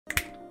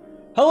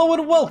Hello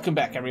and welcome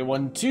back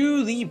everyone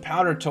to the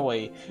Powder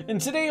Toy, and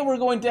today we're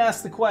going to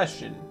ask the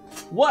question,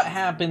 what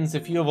happens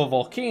if you have a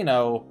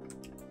volcano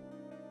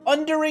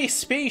under a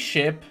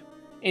spaceship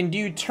and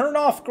you turn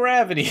off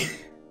gravity?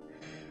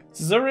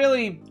 This is a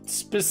really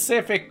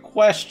specific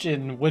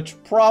question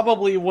which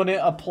probably wouldn't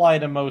apply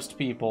to most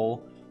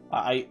people.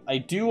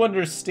 I do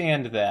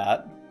understand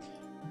that,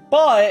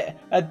 but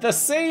at the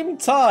same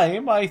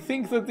time I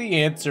think that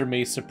the answer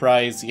may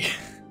surprise you.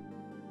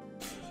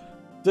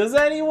 Does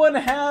anyone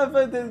have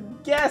a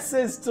guess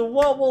as to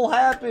what will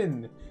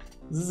happen?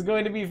 This is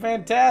going to be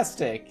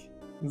fantastic.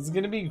 This is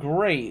going to be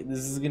great.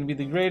 This is going to be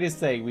the greatest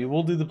thing. We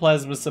will do the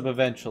plasma sub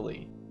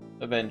eventually.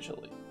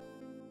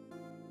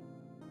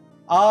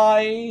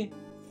 I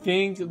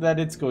think that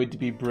it's going to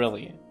be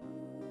brilliant.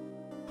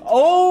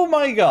 Oh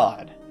my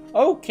god.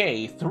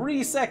 Okay,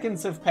 3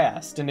 seconds have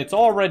passed and it's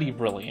already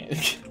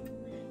brilliant.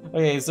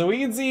 Okay, so we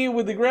can see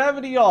with the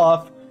gravity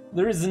off,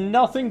 there is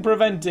nothing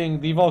preventing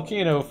the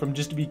volcano from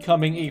just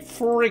becoming a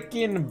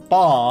freaking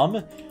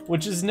bomb,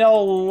 which is now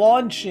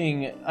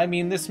launching. I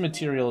mean, this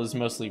material is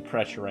mostly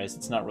pressurized.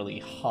 It's not really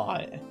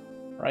hot,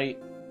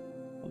 right?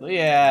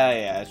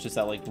 Yeah, it's just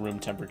at like room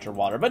temperature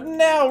water. But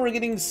now we're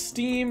getting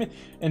steam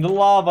and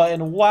lava,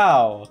 and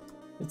wow,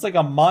 it's like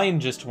a mine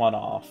just went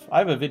off. I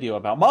have a video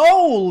about,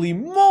 holy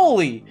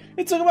moly!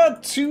 It took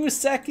about 2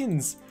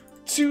 seconds.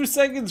 2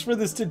 seconds for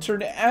this to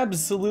turn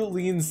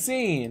absolutely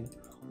insane.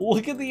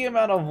 Look at the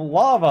amount of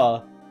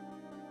lava.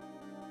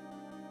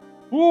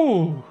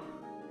 Ooh.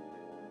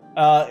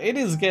 It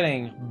is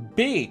getting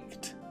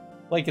baked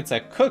like it's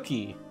a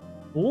cookie.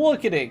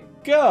 Look at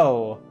it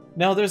go.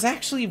 Now there's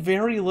actually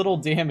very little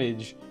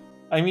damage.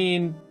 I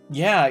mean,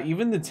 yeah,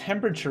 even the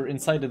temperature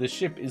inside of the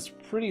ship is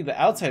pretty, the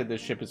outside of the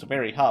ship is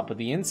very hot, but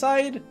the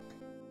inside,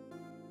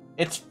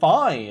 it's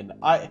fine.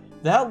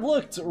 That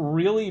looked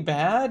really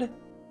bad,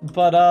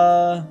 but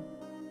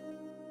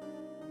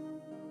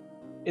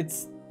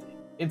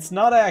it's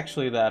not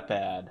actually that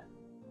bad.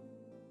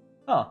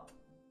 Huh.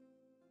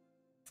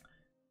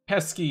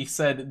 Pesky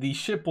said the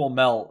ship will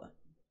melt.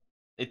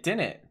 It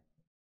didn't.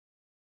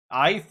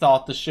 I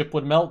thought the ship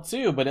would melt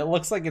too, but it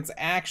looks like it's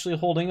actually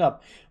holding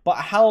up. But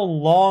how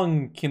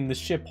long can the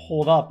ship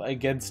hold up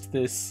against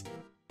this?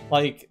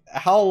 Like,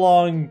 how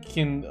long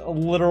can a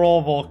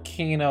literal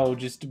volcano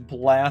just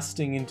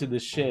blasting into the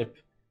ship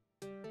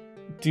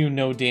do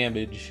no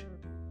damage?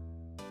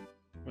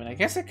 I mean, I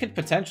guess it could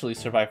potentially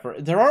survive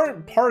there are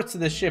parts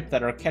of the ship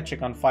that are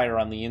catching on fire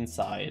on the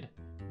inside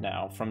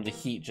now from the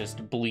heat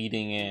just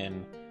bleeding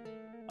in.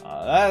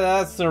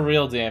 That's the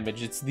real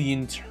damage. It's the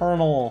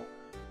internal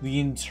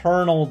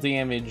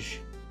damage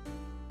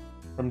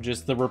from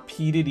just the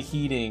repeated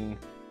heating.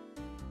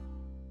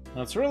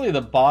 That's really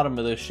the bottom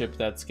of the ship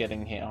that's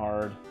getting hit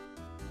hard.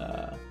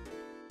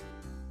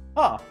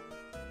 Huh.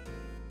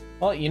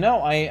 Well, you know,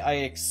 I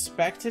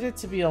expected it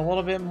to be a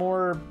little bit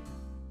more,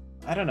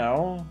 I don't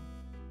know,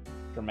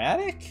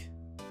 dramatic?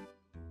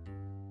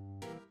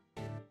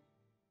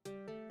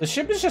 The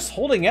ship is just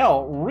holding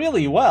out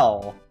really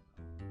well.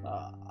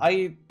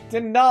 I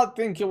did not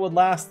think it would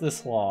last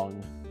this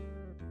long.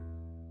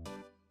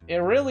 It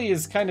really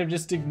is kind of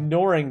just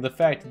ignoring the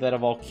fact that a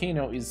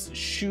volcano is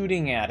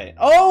shooting at it.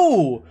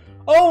 Oh!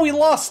 Oh, we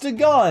lost a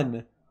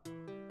gun!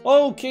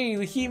 Okay,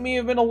 the heat may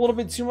have been a little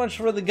bit too much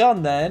for the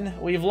gun then.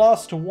 We've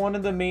lost one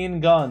of the main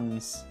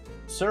guns.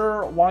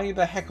 Sir, why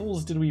the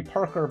heckles did we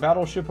park our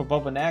battleship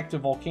above an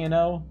active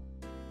volcano?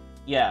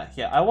 Yeah,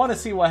 I want to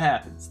see what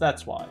happens.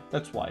 That's why.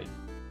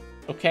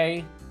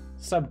 Okay?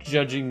 Stop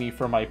judging me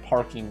for my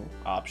parking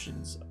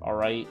options,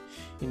 alright?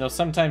 You know,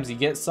 sometimes you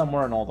get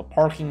somewhere and all the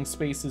parking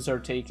spaces are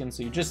taken,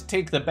 so you just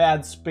take the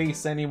bad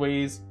space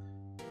anyways.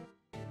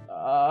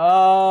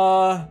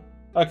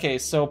 Okay,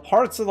 so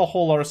parts of the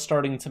hull are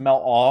starting to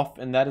melt off,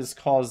 and that is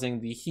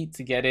causing the heat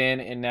to get in,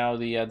 and now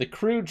the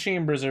crew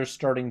chambers are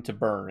starting to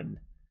burn.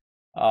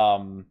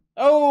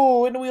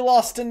 Oh, and we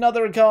lost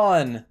another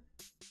gun.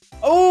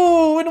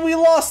 Oh, and we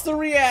lost the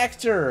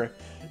reactor.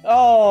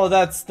 Oh,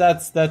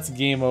 that's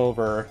game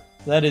over.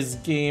 That is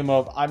game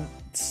over. I'm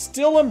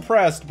still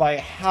impressed by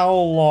how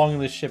long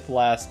the ship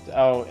lasts.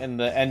 Oh, and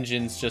the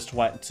engines just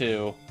went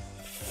too.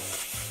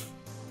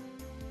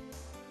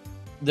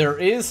 There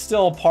is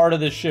still part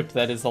of the ship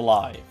that is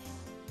alive.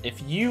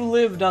 If you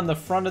lived on the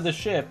front of the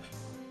ship,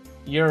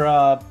 you're,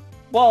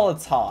 well,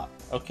 it's hot,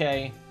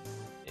 okay?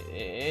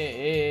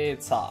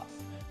 It's hot.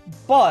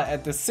 But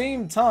at the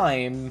same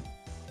time,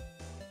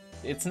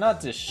 it's not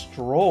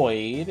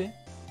destroyed.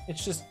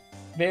 It's just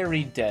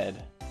very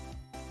dead.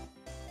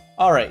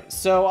 Alright,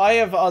 so I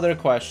have other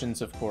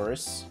questions, of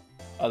course.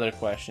 Other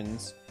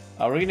questions.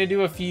 We're gonna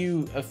do a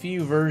few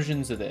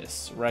versions of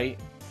this, right?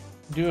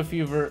 Do a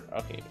few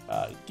okay,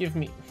 give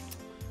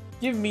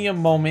me a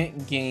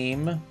moment,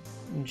 game.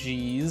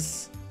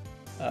 Jeez.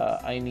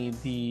 I need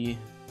the...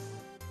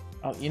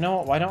 Oh, you know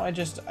what? Why don't I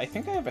just... I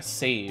think I have a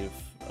save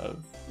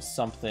of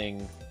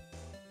something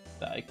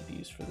that I could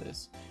use for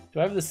this.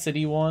 Do I have the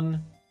city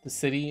one? The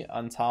city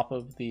on top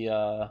of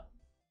the,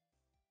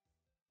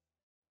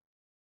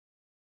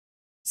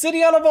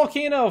 City on a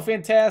volcano,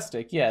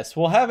 fantastic. Yes,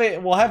 we'll have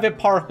it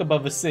park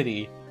above a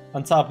city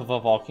on top of a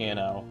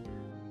volcano.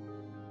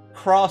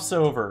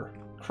 Crossover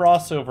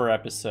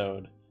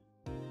episode.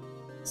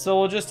 So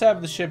we'll just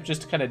have the ship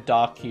just kind of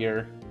dock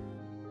here.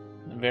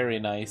 Very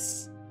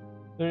nice.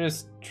 They're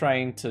just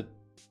trying to...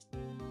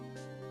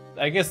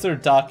 I guess they're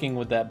docking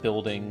with that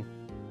building.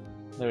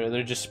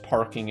 They're just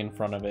parking in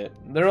front of it.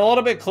 They're a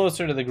little bit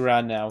closer to the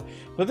ground now.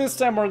 But this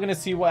time we're going to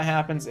see what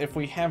happens if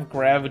we have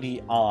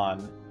gravity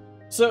on.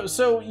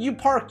 So you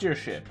parked your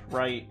ship,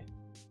 right?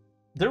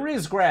 There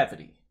is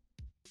gravity.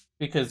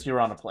 Because you're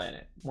on a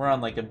planet. We're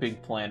on like a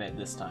big planet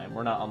this time.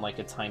 We're not on like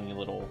a tiny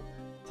little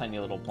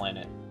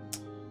planet.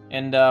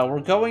 And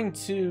we're going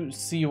to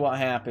see what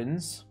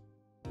happens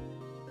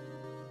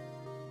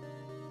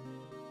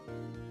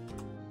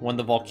when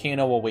the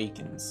volcano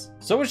awakens.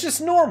 So it's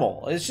just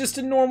normal. It's just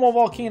a normal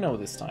volcano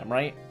this time,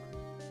 right?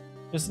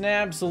 Just an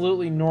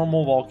absolutely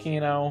normal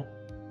volcano.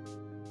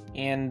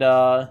 And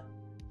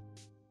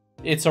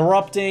it's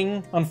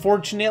erupting.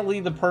 Unfortunately,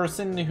 the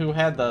person who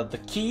had the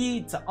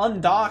key to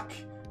undock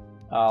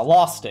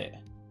lost it.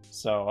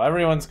 So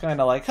everyone's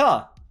kind of like,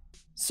 huh,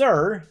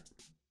 sir,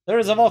 there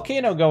is a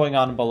volcano going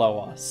on below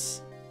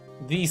us.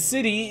 The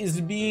city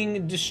is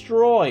being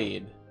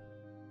destroyed.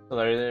 So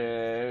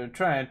they're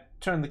trying to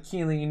turn the key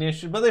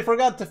ignition, but they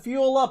forgot to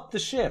fuel up the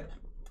ship.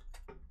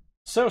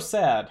 So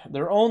sad.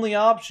 Their only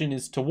option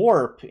is to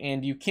warp,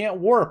 and you can't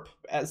warp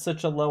at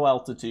such a low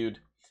altitude.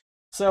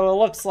 So it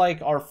looks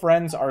like our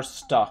friends are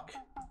stuck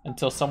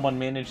until someone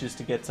manages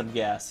to get some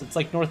gas. It's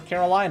like North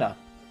Carolina.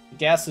 The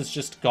gas is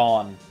just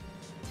gone.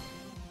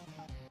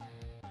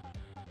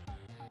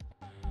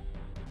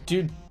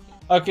 Dude,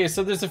 okay,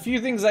 so there's a few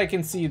things I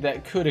can see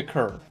that could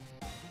occur.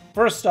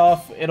 First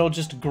off, it'll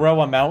just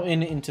grow a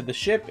mountain into the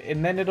ship,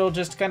 and then it'll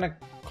just kind of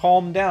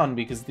calm down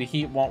because the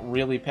heat won't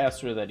really pass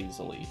through that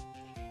easily.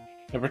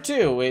 Number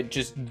two, it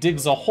just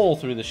digs a hole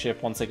through the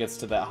ship once it gets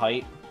to that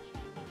height.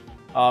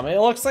 It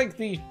looks like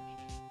the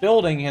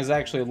building has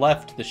actually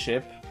left the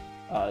ship.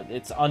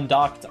 It's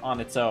undocked on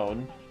its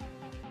own.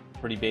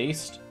 Pretty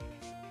based.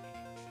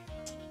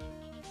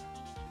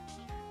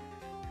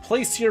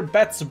 Place your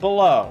bets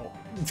below.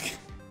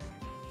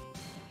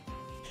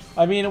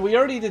 I mean, we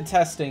already did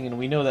testing, and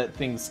we know that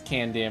things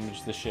can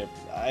damage the ship.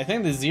 I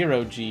think the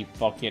 0G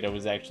volcano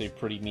was actually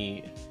pretty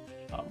neat.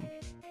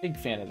 Big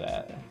fan of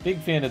that. Big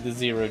fan of the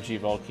 0G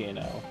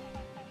volcano.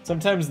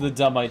 Sometimes the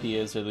dumb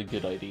ideas are the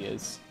good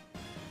ideas.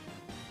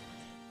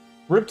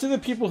 Rip to the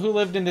people who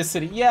lived in this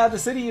city. Yeah, the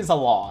city is a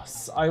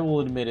loss. I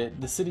will admit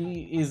it. The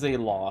city is a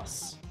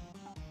loss.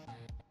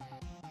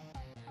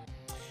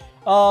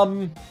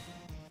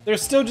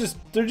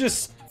 They're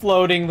just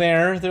floating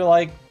there. They're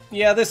like,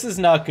 yeah, this is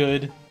not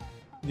good.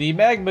 The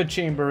magma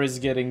chamber is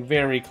getting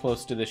very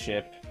close to the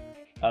ship.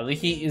 The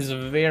heat is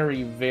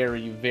very,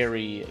 very,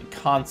 very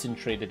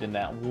concentrated in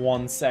that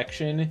one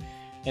section,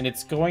 and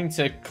it's going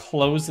to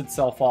close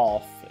itself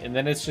off, and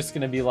then it's just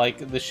going to be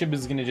like, the ship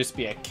is going to just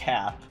be a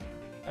cap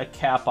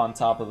on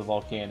top of the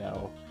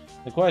volcano.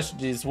 The question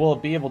is, will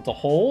it be able to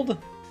hold?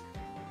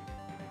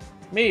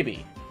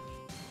 Maybe.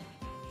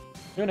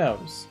 Who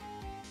knows?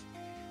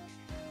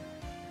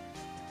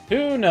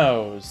 Who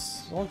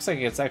knows? It looks like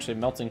it's actually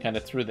melting kind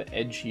of through the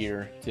edge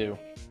here, too.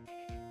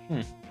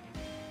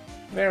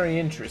 Very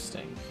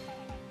interesting.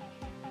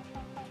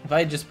 If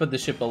I just put the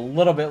ship a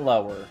little bit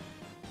lower.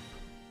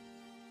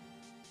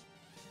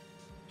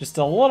 Just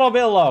a little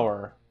bit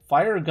lower.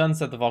 Fire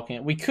guns at the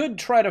volcano. We could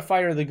try to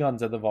fire the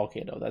guns at the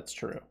volcano, that's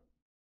true.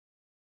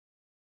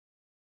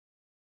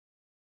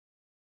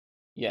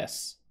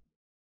 Yes.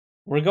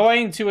 We're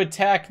going to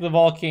attack the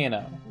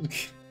volcano.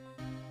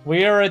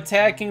 We are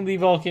attacking the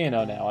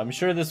volcano now. I'm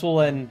sure this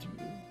will end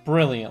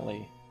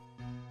brilliantly.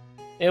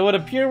 It would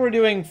appear we're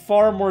doing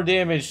far more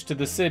damage to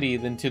the city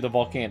than to the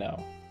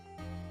volcano.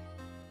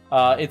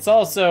 It's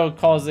also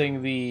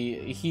causing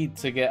the heat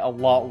to get a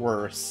lot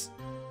worse,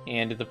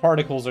 and the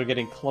particles are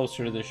getting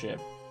closer to the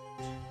ship.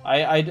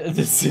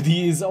 The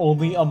city is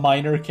only a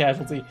minor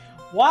casualty.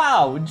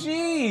 Wow,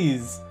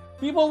 jeez!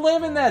 People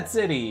live in that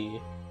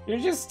city! You're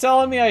just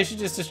telling me I should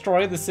just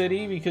destroy the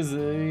city because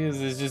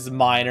it's just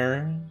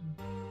minor?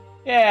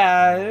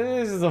 Yeah,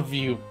 this is a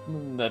few,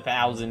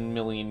 1,000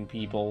 million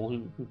people.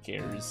 Who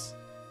cares?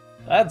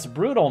 That's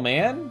brutal,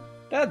 man.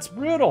 That's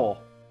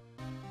brutal.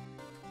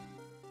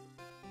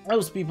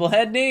 Those people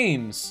had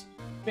names,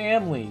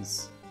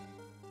 families.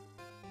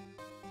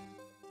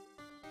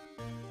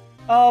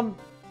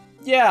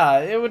 Yeah,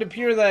 it would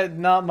appear that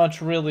not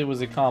much really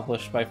was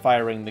accomplished by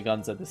firing the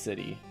guns at the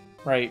city,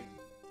 right?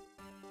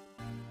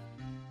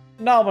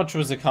 Not much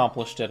was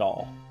accomplished at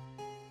all.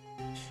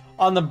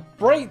 On the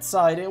bright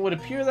side, it would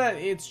appear that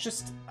it's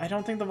just... I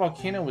don't think the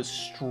volcano was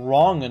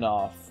strong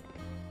enough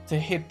to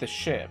hit the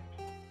ship.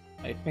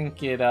 I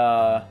think it's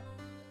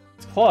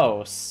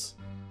close.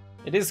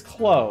 It is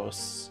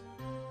close.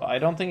 But I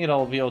don't think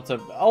it'll be able to...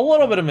 A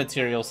little bit of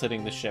material's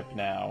hitting the ship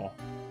now.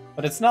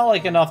 But it's not,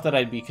 like, enough that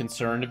I'd be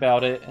concerned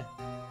about it.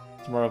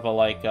 It's more of a,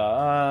 like,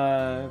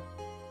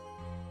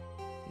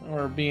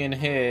 we're being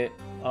hit.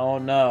 Oh,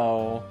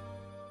 no.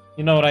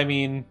 You know what I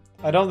mean?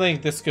 I don't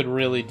think this could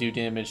really do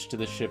damage to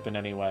the ship in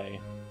any way.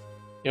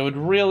 It would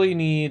really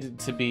need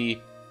to be...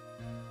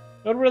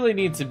 It would really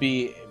need to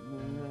be...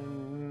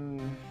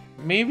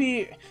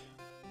 Maybe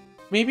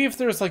if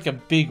there's like a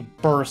big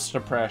burst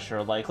of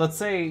pressure, like let's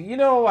say, you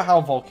know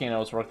how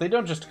volcanoes work, they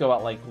don't just go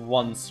at like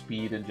one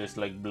speed and just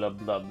like blah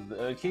blah.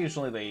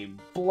 Occasionally they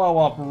blow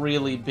up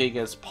really big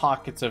as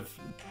pockets of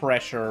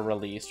pressure are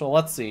released. Well,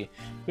 let's see.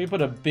 We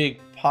put a big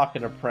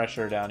pocket of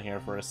pressure down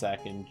here for a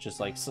second, just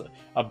like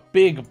a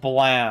big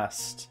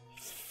blast.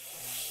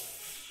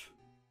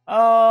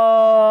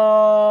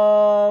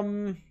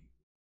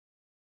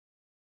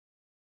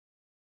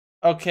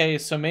 Okay,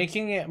 so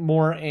making it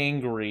more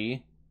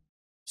angry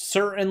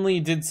certainly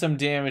did some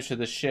damage to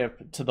the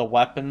ship, to the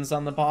weapons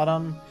on the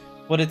bottom,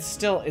 but it's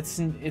still,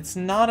 it's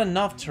not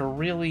enough to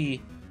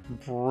really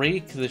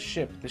break the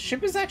ship. The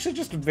ship is actually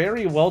just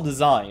very well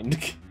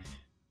designed.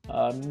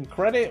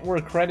 Credit where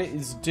credit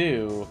is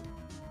due.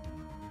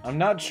 I'm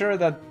not sure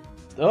that...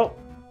 Oh,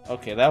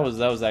 okay, that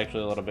was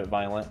actually a little bit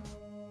violent.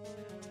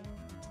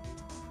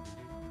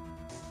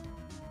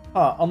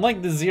 Huh,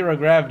 unlike the zero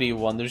gravity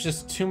one, there's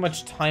just too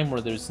much time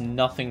where there's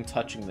nothing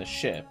touching the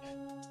ship.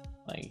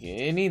 Like,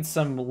 it needs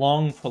some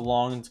long,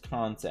 prolonged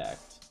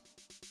contact.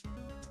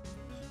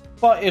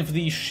 But if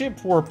the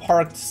ship were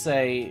parked,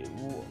 say,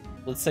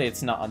 let's say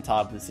it's not on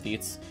top of the city,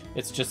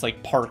 it's just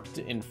like parked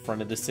in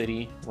front of the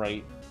city,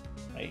 right?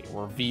 Right,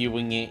 we're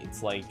viewing it,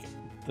 it's like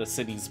the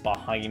city's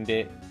behind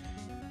it.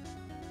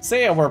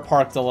 Say it were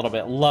parked a little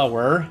bit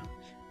lower,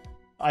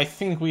 I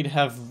think we'd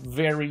have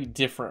very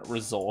different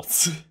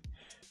results.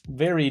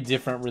 Very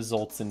different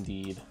results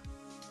indeed.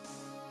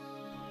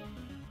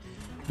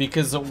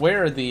 Because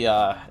where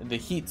the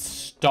heat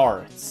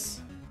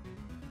starts,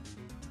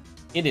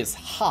 it is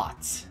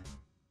hot.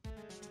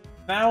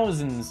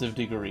 Thousands of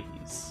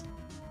degrees.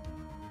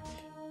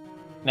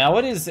 Now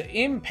it is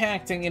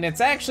impacting, and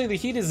it's actually, the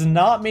heat is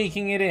not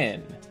making it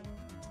in.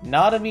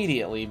 Not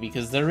immediately,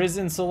 because there is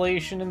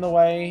insulation in the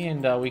way,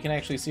 and we can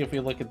actually see if we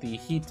look at the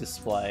heat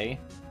display.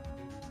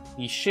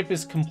 The ship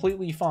is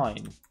completely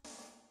fine.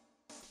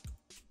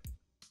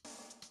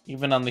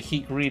 Even on the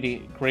heat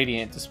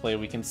gradient display,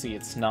 we can see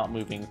it's not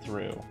moving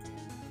through.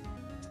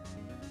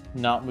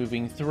 Not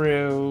moving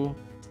through.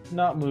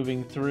 Not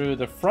moving through.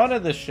 The front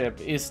of the ship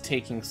is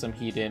taking some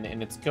heat in,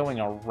 and it's going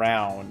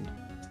around.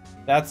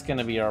 That's going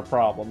to be our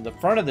problem. The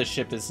front of the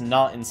ship is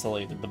not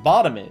insulated. The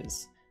bottom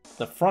is.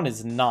 The front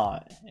is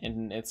not.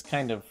 And it's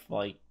kind of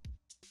like...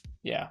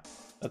 Yeah,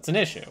 that's an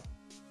issue.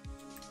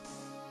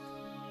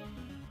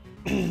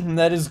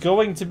 That is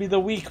going to be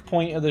the weak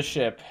point of the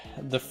ship,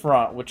 the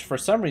front, which for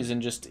some reason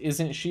just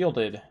isn't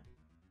shielded.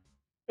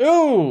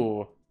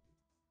 Ooh!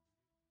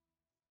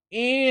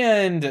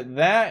 And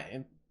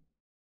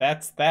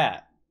that's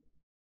that.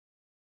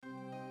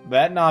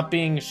 That not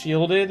being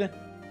shielded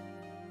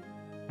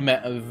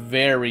meant a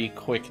very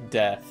quick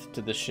death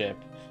to the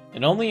ship,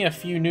 and only a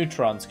few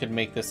neutrons could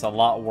make this a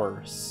lot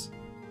worse.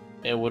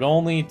 It would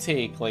only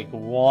take like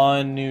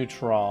one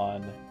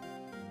neutron.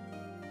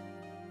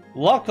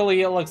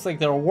 Luckily, it looks like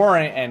there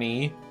weren't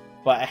any,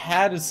 but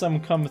had some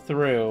come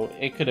through,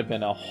 it could have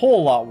been a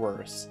whole lot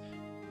worse.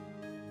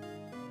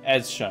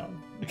 As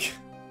shown.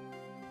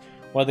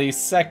 With a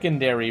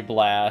secondary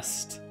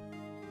blast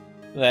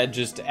that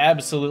just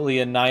absolutely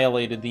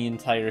annihilated the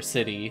entire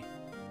city.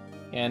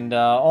 And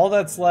all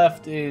that's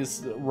left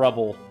is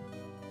rubble,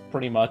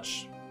 pretty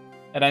much.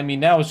 And I mean,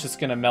 now it's just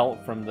gonna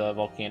melt from the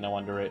volcano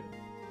under it.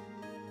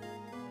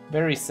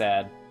 Very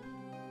sad.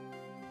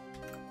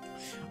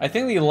 I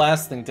think the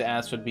last thing to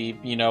ask would be,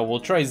 you know, we'll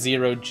try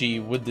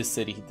 0G with the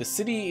city. The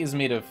city is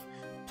made of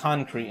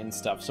concrete and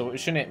stuff, so it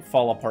shouldn't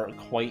fall apart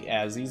quite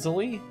as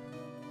easily.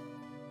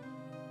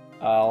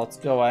 Let's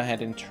go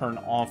ahead and turn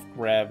off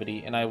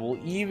gravity, and I will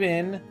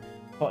even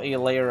put a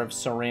layer of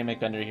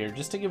ceramic under here,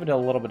 just to give it a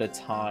little bit of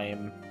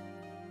time.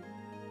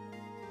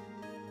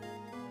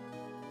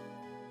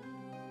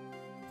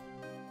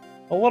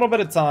 A little bit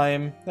of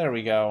time. There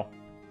we go.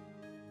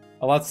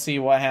 Let's see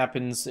what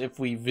happens if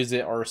we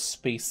visit our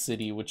space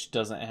city, which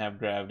doesn't have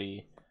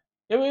gravity.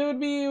 It would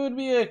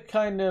be a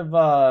kind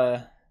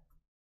of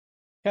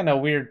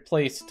weird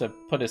place to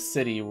put a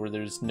city where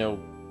there's no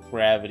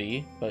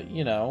gravity, but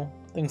you know,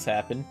 things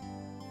happen.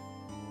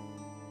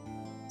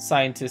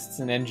 Scientists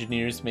and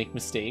engineers make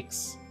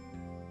mistakes.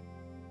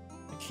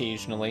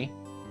 Occasionally.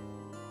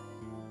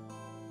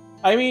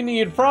 I mean,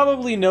 you'd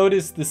probably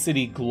notice the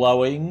city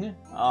glowing.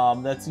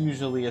 That's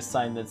usually a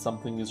sign that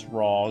something is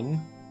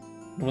wrong.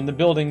 When the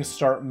buildings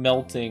start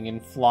melting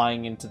and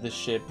flying into the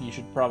ship, you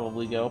should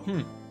probably go,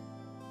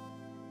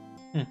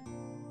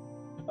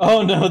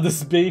 Oh no, the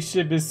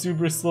spaceship is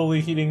super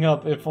slowly heating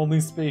up. If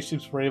only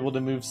spaceships were able to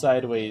move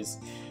sideways.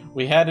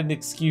 We had an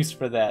excuse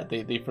for that.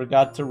 They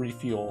forgot to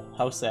refuel.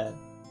 How sad.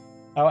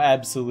 How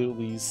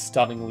absolutely,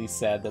 stunningly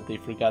sad that they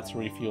forgot to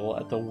refuel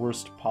at the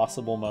worst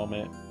possible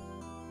moment.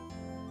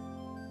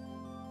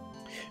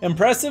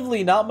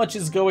 Impressively, not much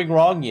is going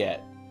wrong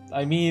yet.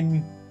 I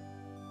mean,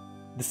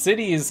 the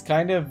city is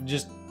kind of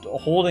just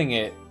holding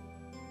it.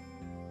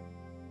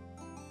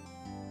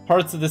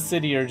 Parts of the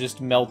city are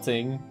just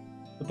melting.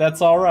 But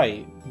that's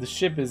alright. The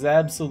ship is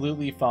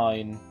absolutely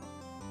fine.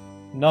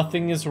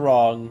 Nothing is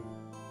wrong.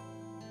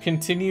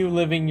 Continue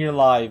living your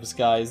lives,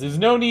 guys. There's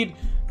no need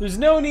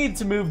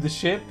to move the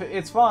ship.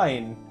 It's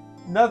fine.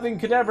 Nothing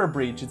could ever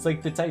breach. It's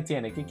like the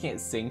Titanic. It can't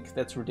sink.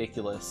 That's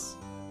ridiculous.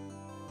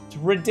 It's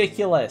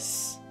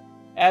ridiculous.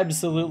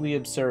 Absolutely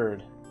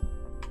absurd.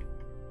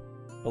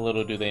 But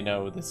little do they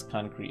know, this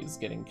concrete is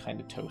getting kind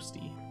of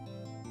toasty.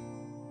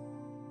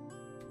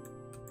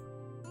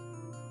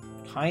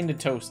 Kind of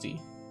toasty.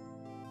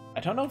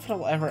 I don't know if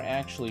it'll ever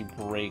actually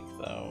break,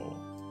 though.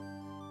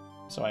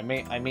 So I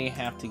may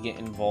have to get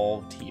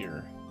involved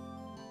here.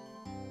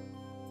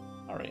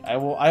 All right,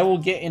 I will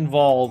get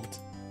involved.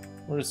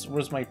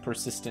 Where's my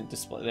persistent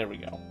display? There we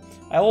go.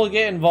 I will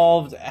get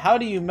involved. How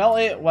do you melt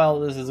it? Well,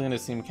 this is going to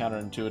seem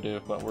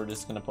counterintuitive, but we're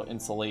just going to put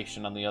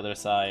insulation on the other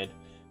side,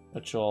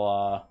 which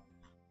will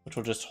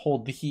just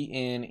hold the heat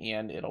in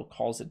and it'll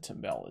cause it to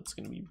melt. It's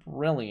going to be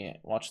brilliant.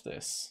 Watch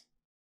this.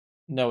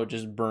 No, it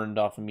just burned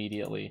off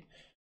immediately.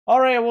 All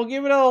right, we'll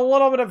give it a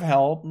little bit of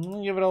help.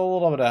 We'll give it a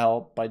little bit of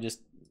help by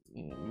just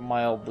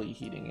mildly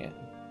heating it.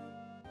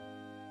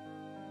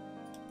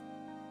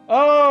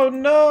 Oh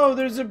no,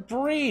 there's a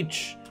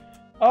breach.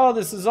 Oh,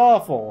 this is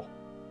awful.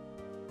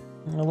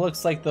 It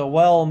looks like the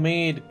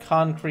well-made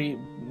concrete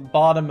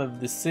bottom of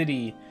the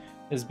city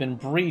has been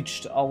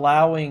breached,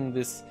 allowing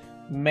this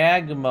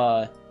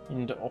magma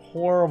and a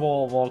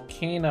horrible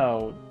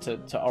volcano to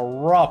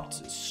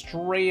erupt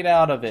straight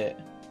out of it.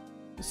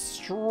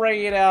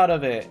 Straight out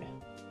of it.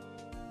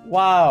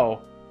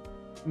 Wow.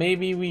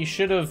 Maybe we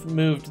should have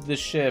moved the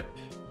ship.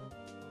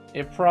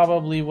 It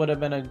probably would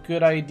have been a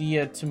good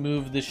idea to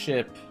move the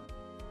ship.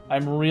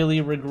 I'm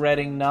really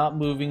regretting not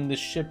moving the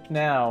ship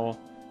now.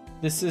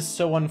 This is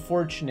so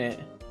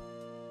unfortunate.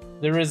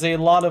 There is a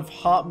lot of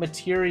hot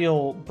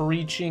material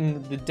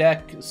breaching the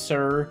deck,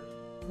 sir.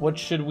 What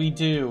should we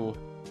do?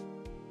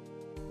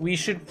 We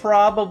should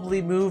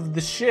probably move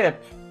the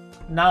ship.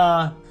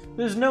 Nah,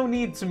 there's no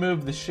need to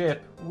move the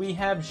ship. We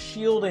have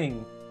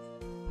shielding.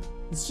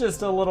 It's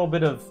just a little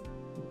bit of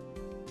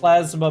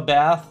plasma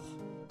bath.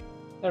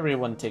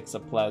 Everyone takes a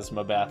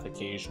plasma bath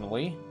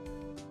occasionally.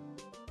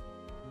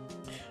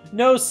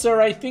 No,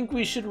 sir, I think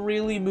we should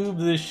really move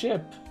the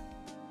ship.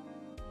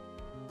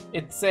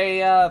 It's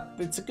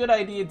a good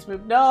idea to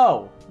move.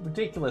 No!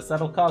 Ridiculous,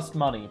 that'll cost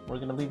money. We're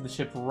gonna leave the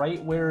ship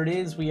right where it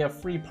is. We have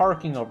free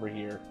parking over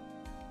here.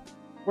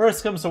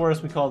 Worst comes to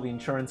worst, we call the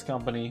insurance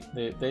company.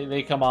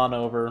 They come on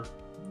over.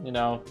 You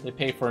know, they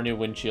pay for a new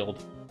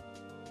windshield.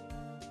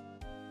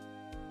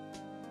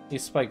 Hey,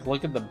 Spike,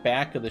 look at the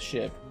back of the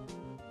ship.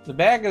 The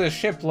back of the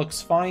ship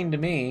looks fine to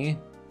me.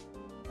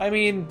 I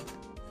mean,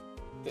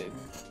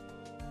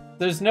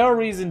 there's no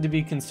reason to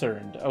be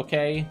concerned,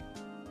 okay?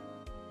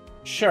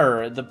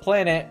 Sure, the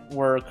planet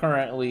we're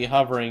currently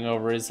hovering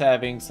over is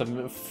having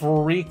some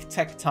freak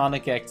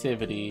tectonic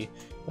activity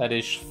that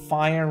is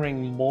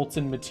firing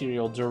molten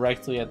material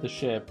directly at the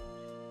ship.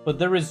 But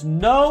there is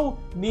no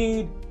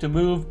need to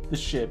move the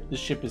ship. The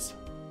ship is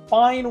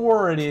fine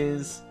where it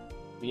is.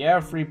 We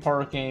have free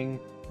parking.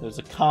 There's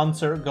a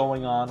concert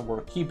going on.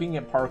 We're keeping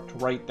it parked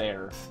right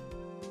there.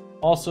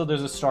 Also,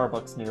 there's a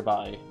Starbucks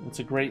nearby. It's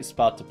a great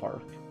spot to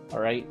park,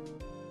 alright?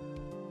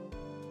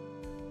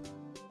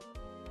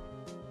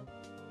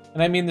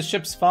 And I mean, the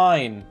ship's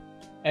fine.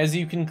 As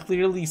you can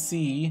clearly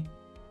see,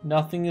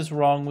 nothing is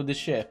wrong with the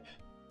ship.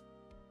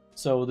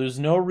 So there's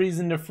no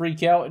reason to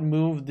freak out and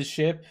move the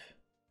ship.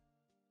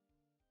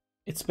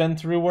 It's been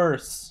through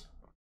worse.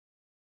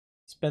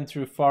 It's been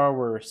through far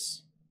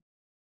worse.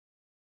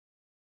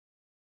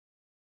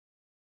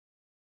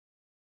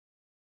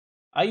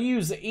 I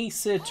use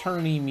Ace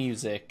Attorney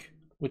music,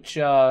 which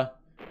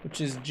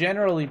is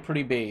generally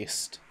pretty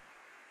based.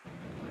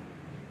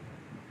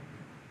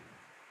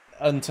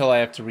 Until I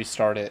have to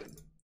restart it,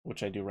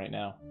 which I do right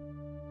now.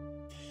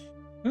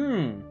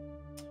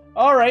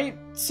 Alright,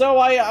 so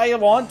I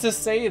want to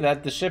say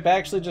that the ship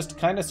actually just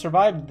kind of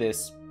survived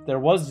this. There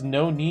was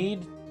no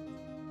need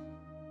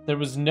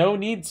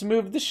to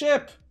move the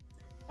ship.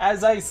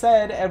 As I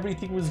said,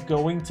 everything was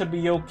going to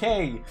be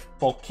okay.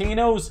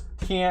 Volcanoes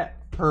can't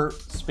hurt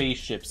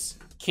spaceships.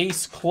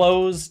 Case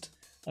closed.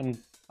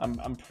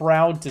 I'm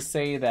proud to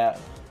say that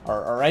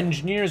our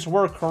engineers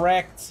were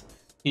correct.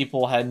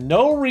 People had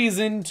no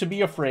reason to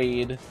be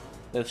afraid.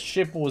 The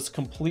ship was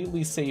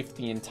completely safe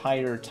the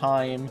entire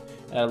time.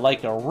 And I'd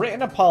like a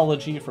written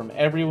apology from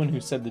everyone who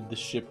said that the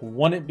ship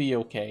wouldn't be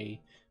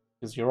okay.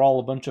 Because you're all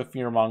a bunch of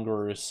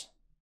fearmongers.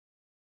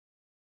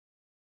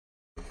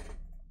 I'm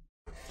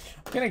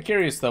kind of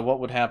curious though what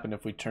would happen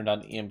if we turned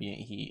on ambient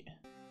heat.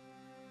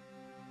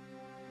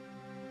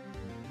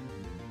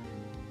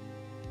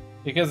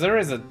 Because there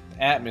is an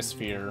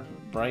atmosphere,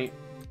 right?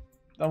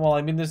 Well,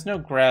 I mean, there's no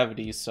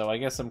gravity, so I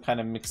guess I'm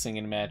kind of mixing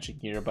and matching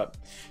here, but...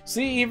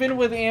 See, even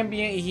with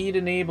ambient heat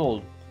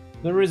enabled,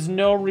 there is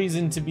no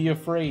reason to be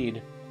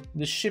afraid.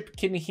 The ship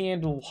can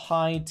handle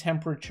high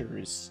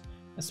temperatures,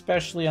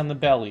 especially on the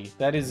belly.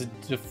 That is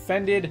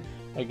defended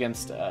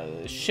against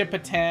ship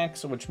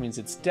attacks, which means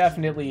it's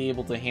definitely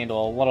able to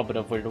handle a little bit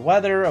of weird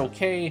weather.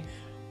 Okay,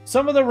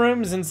 some of the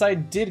rooms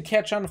inside did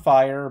catch on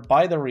fire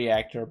by the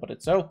reactor, but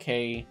it's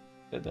okay.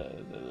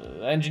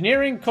 The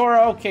engineering core,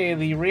 okay,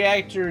 the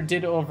reactor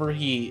did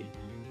overheat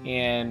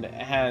and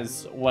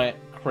has went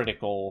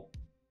critical.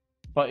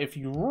 But if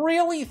you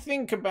really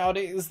think about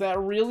it, is that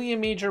really a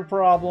major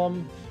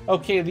problem?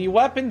 Okay, the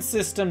weapon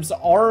systems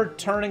are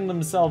turning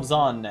themselves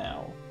on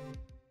now.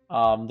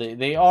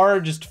 They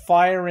are just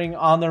firing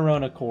on their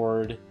own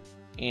accord,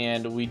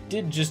 and we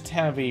did just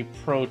have a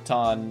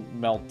proton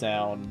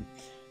meltdown,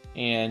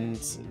 and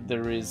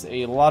there is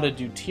a lot of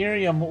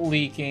deuterium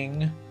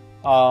leaking,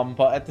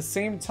 but at the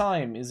same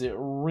time, is it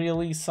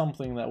really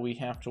something that we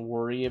have to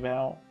worry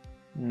about?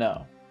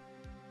 No.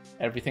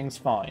 Everything's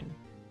fine.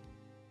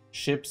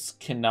 Ships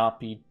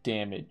cannot be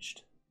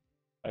damaged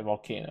by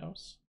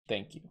volcanoes.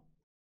 Thank you.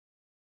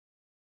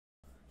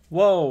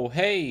 Whoa,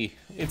 hey,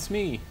 it's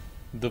me,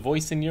 the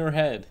voice in your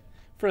head.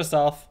 First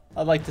off,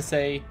 I'd like to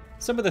say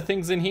some of the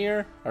things in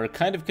here are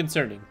kind of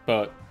concerning,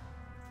 but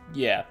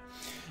yeah.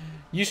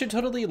 You should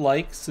totally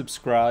like,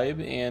 subscribe,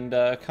 and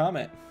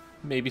comment.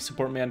 Maybe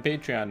support me on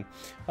Patreon.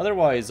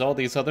 Otherwise, all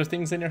these other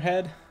things in your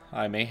head,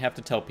 I may have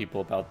to tell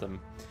people about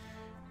them.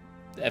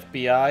 The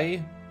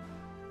FBI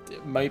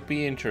might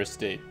be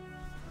interested.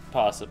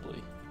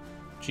 Possibly.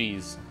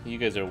 Jeez, you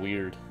guys are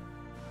weird.